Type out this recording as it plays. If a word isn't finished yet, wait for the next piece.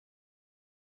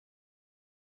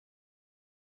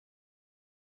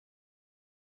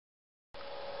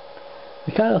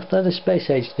Meccano for the space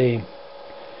age theme.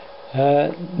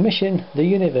 Mission the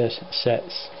Universe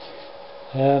sets.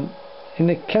 In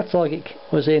the catalogue it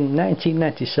was in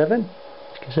 1997. You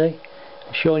can see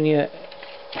I'm showing you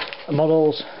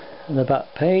models on the back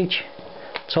page.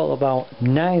 Total about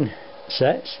 9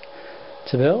 sets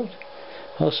to build.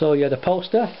 Also you had a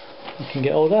poster you can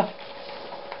get hold of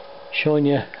showing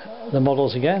you the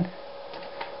models again.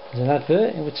 There's an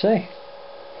advert, I would say.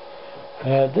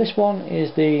 This one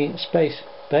is the Space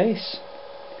Base,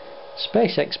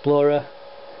 Space Explorer,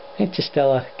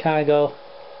 Interstellar Cargo,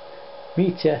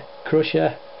 Meteor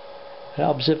Crusher and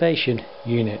Observation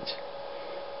Unit.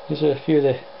 These are a few of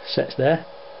the sets there.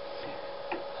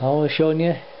 I'll be showing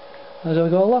you as we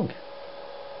go along.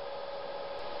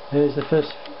 Here's the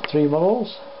first 3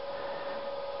 models.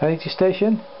 Energy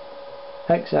Station,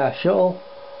 XR Shuttle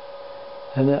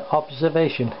and the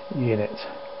Observation Unit.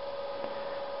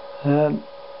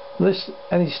 This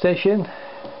energy station,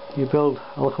 you build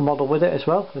a little model with it as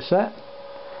well, the set.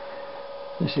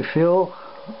 This is your fuel,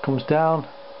 comes down.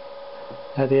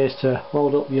 The idea is to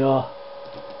load up your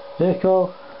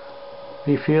vehicle,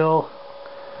 refuel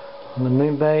on the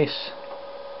moon base,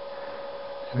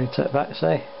 take back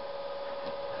say,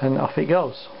 and off it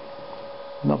goes.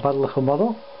 Not bad little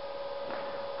model.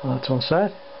 On that one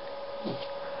side.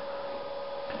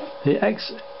 The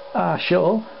XR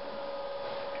Shuttle,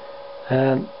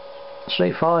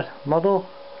 straightforward model.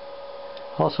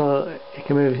 Also you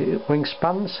can move your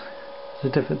wingspans to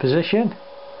a different position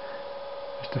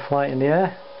just to fly it in the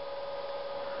air.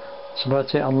 That's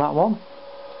about it on that one.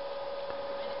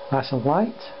 Nice and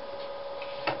light.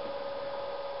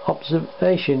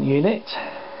 Observation Unit,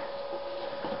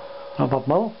 not a bad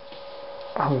model.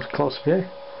 I'll have a close view.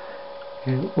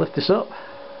 You lift this up,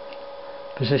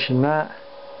 position that.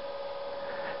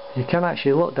 You can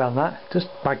actually look down that, just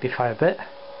magnify a bit.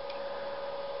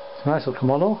 It's a nice little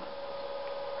model.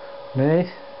 Underneath,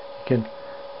 you can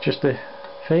adjust the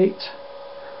feet.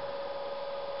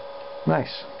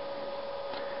 Nice.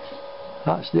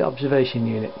 That's the Observation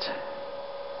Unit.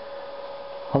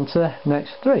 On to the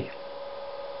next 3.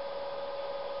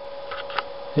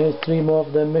 Here's 3 more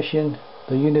of the Mission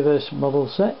the Universe model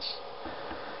sets.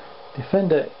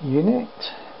 Defender Unit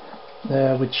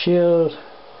with shield,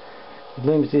 with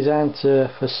limbs designed for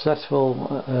successful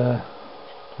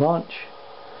launch.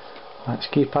 That's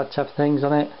keypad type things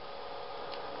on it.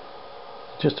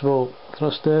 Adjustable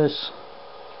thrusters.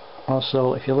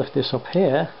 Also, if you lift this up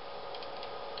here,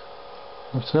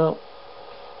 lift it up,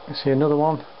 you see another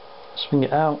one. Swing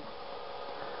it out,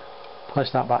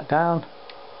 place that back down,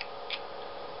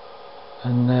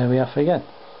 and there we have it again.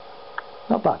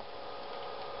 Not bad.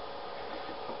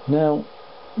 Now,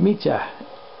 Meteor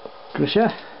Crusher.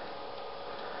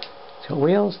 It's got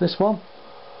wheels, this one.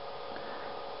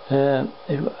 How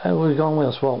we go on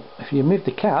wheels? Well, if you move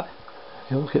the cab,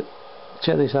 you look at,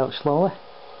 check this out slowly.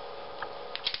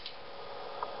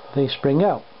 They spring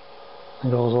out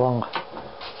and goes along.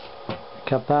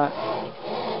 Cab back,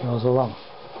 goes along.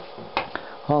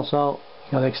 Also,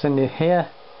 you got the extender here.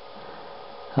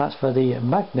 That's for the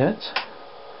magnet.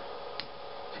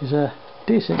 This is a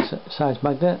decent sized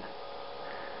magnet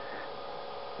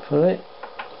for it.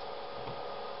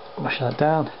 Mash that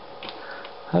down.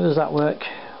 How does that work?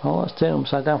 Well, let's turn it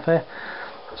upside down for you.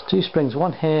 There's 2 springs,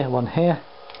 one here, one here.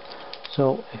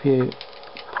 So if you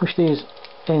push these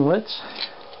inwards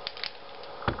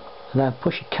and then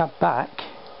push your cab back,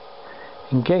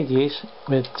 engages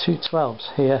with 2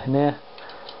 12s here and here.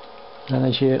 And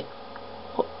as you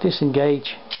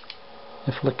disengage,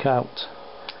 you flick out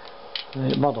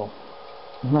the model.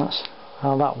 And that's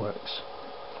how that works.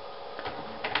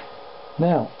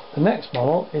 Now, the next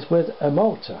model is with a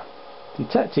motor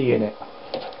detector unit.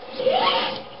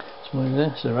 So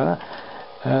this around.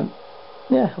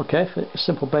 Yeah, okay, for a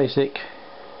simple basic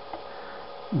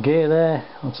gear there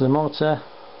onto the motor.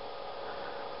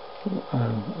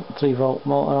 3 volt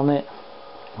motor on it,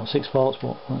 or 6 volts,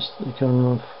 but you can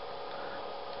run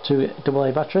 2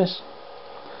 AA batteries.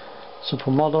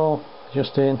 Simple model,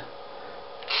 adjusting.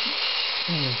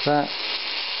 There's that.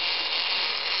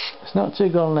 It's not too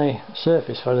good on the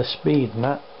surface for the speed and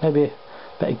that. Maybe a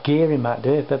bit of gearing might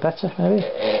do it a bit better, maybe.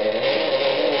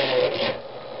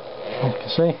 You can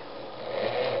see.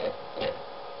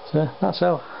 So that's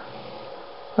how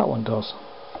that one does.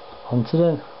 On to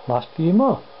the last few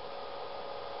more.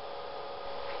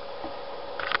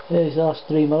 Here's the last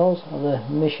 3 models of the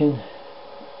Mission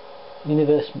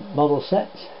Universe model set.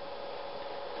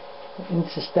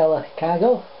 Interstellar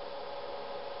Cargo,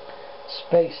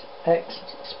 Space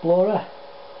Explorer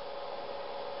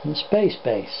and Space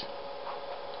Base.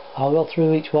 I'll go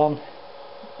through each one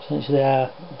so since they are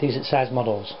decent sized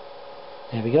models.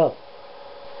 There we go.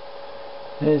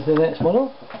 Here's the next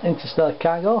model, interstellar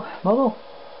cargo model.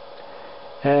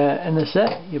 In the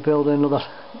set you build another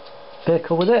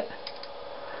vehicle with it.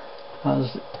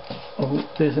 As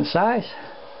decent size.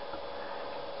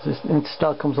 This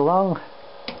interstellar comes along,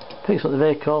 picks up the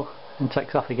vehicle and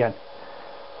takes off again.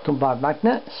 Done by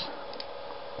magnets.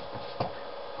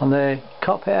 On the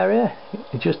cockpit area,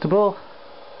 adjustable,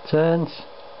 turns.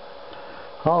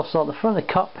 Also at the front of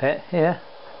the cockpit here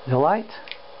is a light.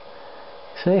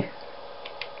 See?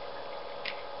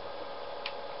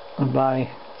 And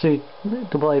by two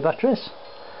AA batteries.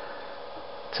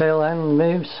 Tail end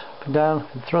moves up and down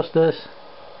with thrusters.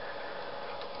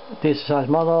 Decent size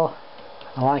model.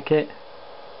 I like it.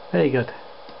 Very good.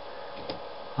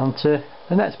 On to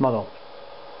the next model.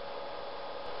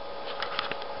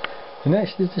 The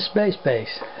next is the space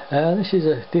base. This is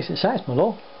a decent sized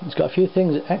model. It's got a few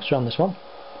things extra on this one.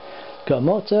 It's got a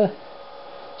motor,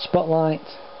 spotlight,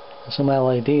 and some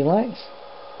LED lights.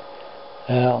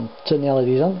 Turn the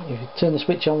LEDs on. If you turn the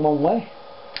switch on one way,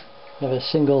 you have a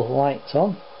single light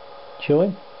on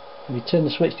showing. If you turn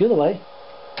the switch the other way,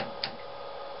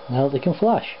 now they can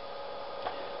flash.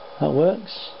 That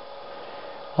works.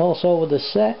 Also with the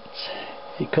set,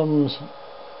 it comes,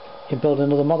 you build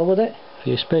another model with it for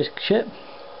your spaceship.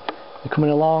 You're coming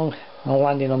along and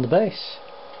landing on the base.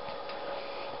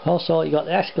 Also you got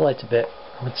the escalator bit,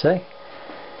 I would say.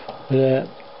 The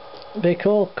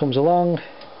vehicle comes along,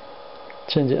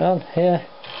 turns it on here,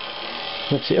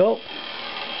 lifts it up,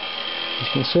 as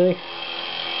you can see.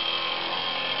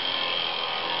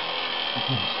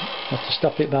 You have to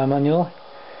stop it by manual.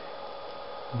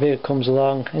 The vehicle comes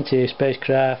along into your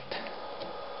spacecraft,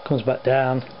 comes back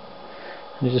down,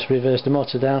 and you just reverse the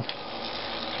motor down,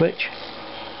 switch.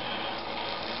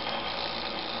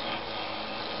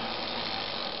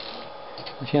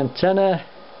 That's the antenna,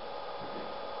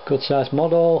 good size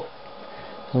model,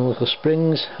 some little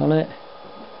springs on it.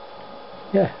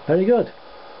 Yeah, very good.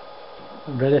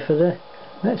 I'm ready for the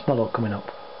next model coming up.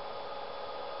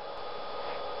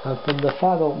 And from the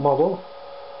final model,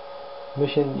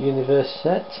 Mission Universe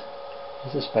set,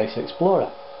 is the Space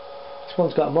Explorer. This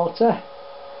one's got a motor.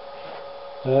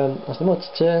 As the motor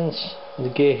turns, the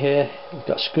gear here, you've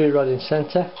got a screw rod in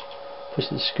centre. Push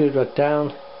the screw rod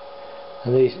down,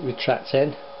 and these retract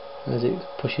in. And as it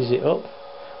pushes it up,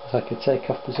 it's like a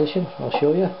take-off position. I'll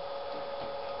show you.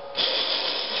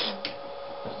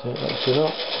 Let's do it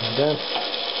up and down.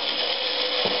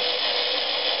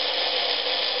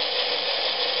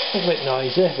 It's a bit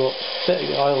noisy, but a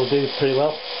bit of oil will do pretty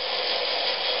well.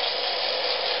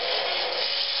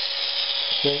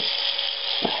 See?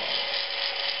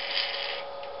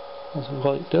 That's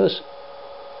what it does.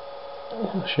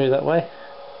 I'll show you that way.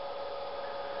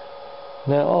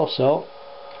 Now also,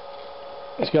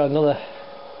 it's got another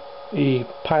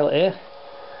pilot here.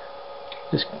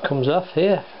 This comes off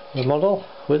here, the model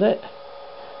with it.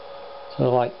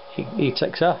 So like he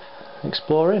takes off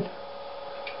exploring.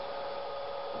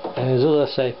 And his other,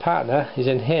 say, partner is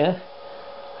in here.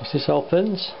 As this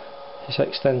opens, this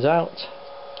extends out.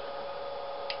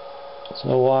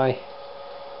 So why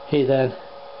he then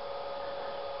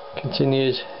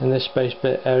continues in this space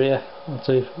bit area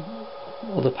until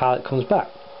the other pilot comes back.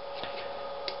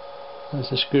 There's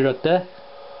the screw rod there.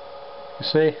 You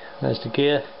see, there's the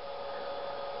gear.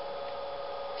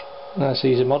 Nice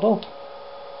easy model.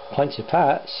 Plenty of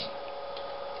parts.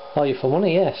 Value for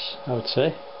money, yes, I would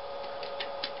say.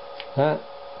 That,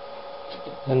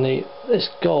 and this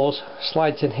goes,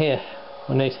 slides in here,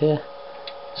 underneath here.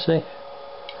 See?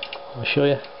 I'll show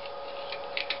you.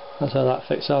 That's how that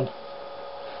fits on.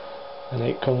 And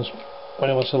it comes when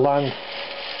it wants to land. I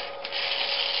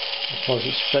suppose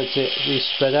it spreads it, these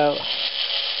spread out.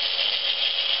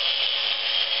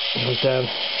 It goes down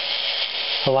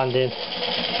for landing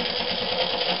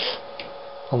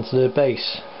onto the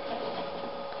base.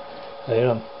 There you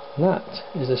go. And that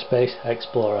is the Space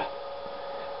Explorer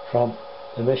from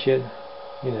the Mission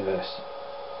Universe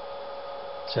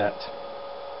set.